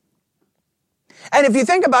problem. And if you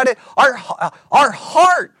think about it, our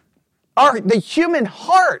heart, the human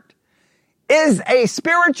heart, is a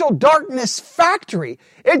spiritual darkness factory.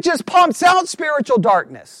 It just pumps out spiritual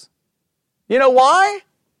darkness. You know why?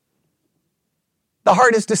 The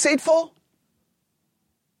heart is deceitful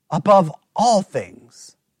above all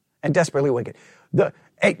things and desperately wicked.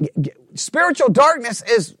 Spiritual darkness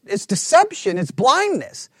is deception. It's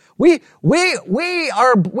blindness. We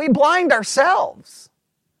blind ourselves.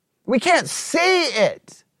 We can't see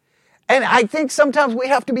it. And I think sometimes we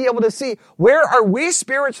have to be able to see, where are we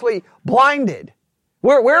spiritually blinded?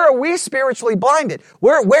 Where are we spiritually blinded?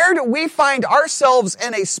 Where do we find ourselves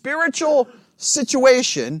in a spiritual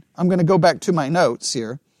situation? I'm going to go back to my notes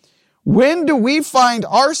here. When do we find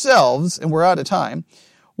ourselves, and we're out of time,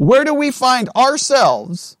 where do we find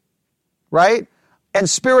ourselves, right, in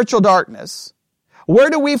spiritual darkness? Where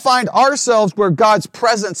do we find ourselves where God's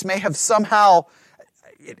presence may have somehow,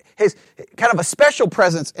 His kind of a special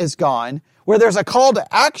presence is gone, where there's a call to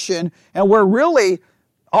action, and where really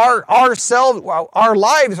our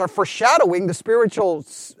lives are foreshadowing the spiritual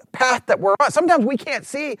path that we're on. Sometimes we can't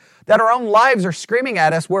see that our own lives are screaming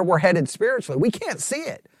at us where we're headed spiritually. We can't see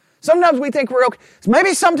it. Sometimes we think we're okay.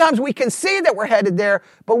 Maybe sometimes we can see that we're headed there,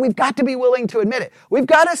 but we've got to be willing to admit it. We've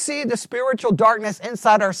got to see the spiritual darkness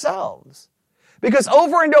inside ourselves. Because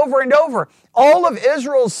over and over and over, all of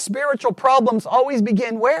Israel's spiritual problems always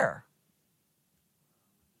begin where?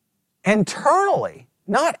 Internally,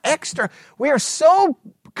 not external. We are so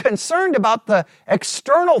concerned about the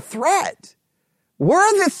external threat.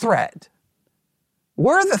 We're the threat.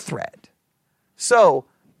 We're the threat. So,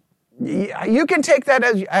 you can take that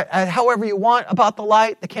as however you want about the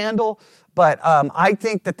light, the candle, but I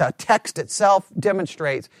think that the text itself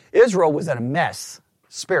demonstrates Israel was in a mess,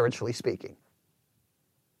 spiritually speaking.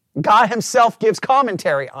 God himself gives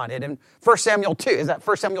commentary on it in 1 Samuel 2. Is that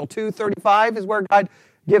 1 Samuel 2:35 is where God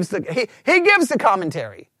gives he gives the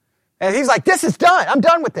commentary. And he's like, this is done. I'm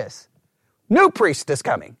done with this. New priest is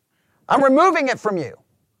coming. I'm removing it from you.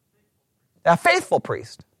 A faithful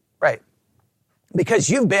priest. Right. Because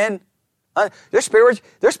you've been, there's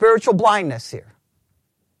spiritual blindness here.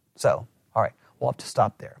 So, all right, we'll have to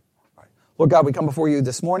stop there. All right. Lord God, we come before you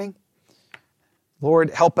this morning. Lord,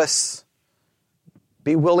 help us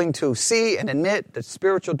be willing to see and admit the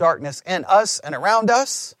spiritual darkness in us and around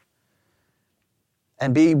us,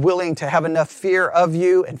 and be willing to have enough fear of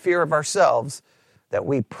you and fear of ourselves that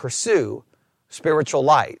we pursue spiritual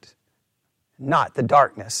light, not the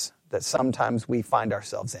darkness that sometimes we find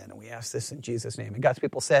ourselves in. And we ask this in Jesus' name. And God's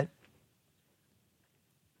people said,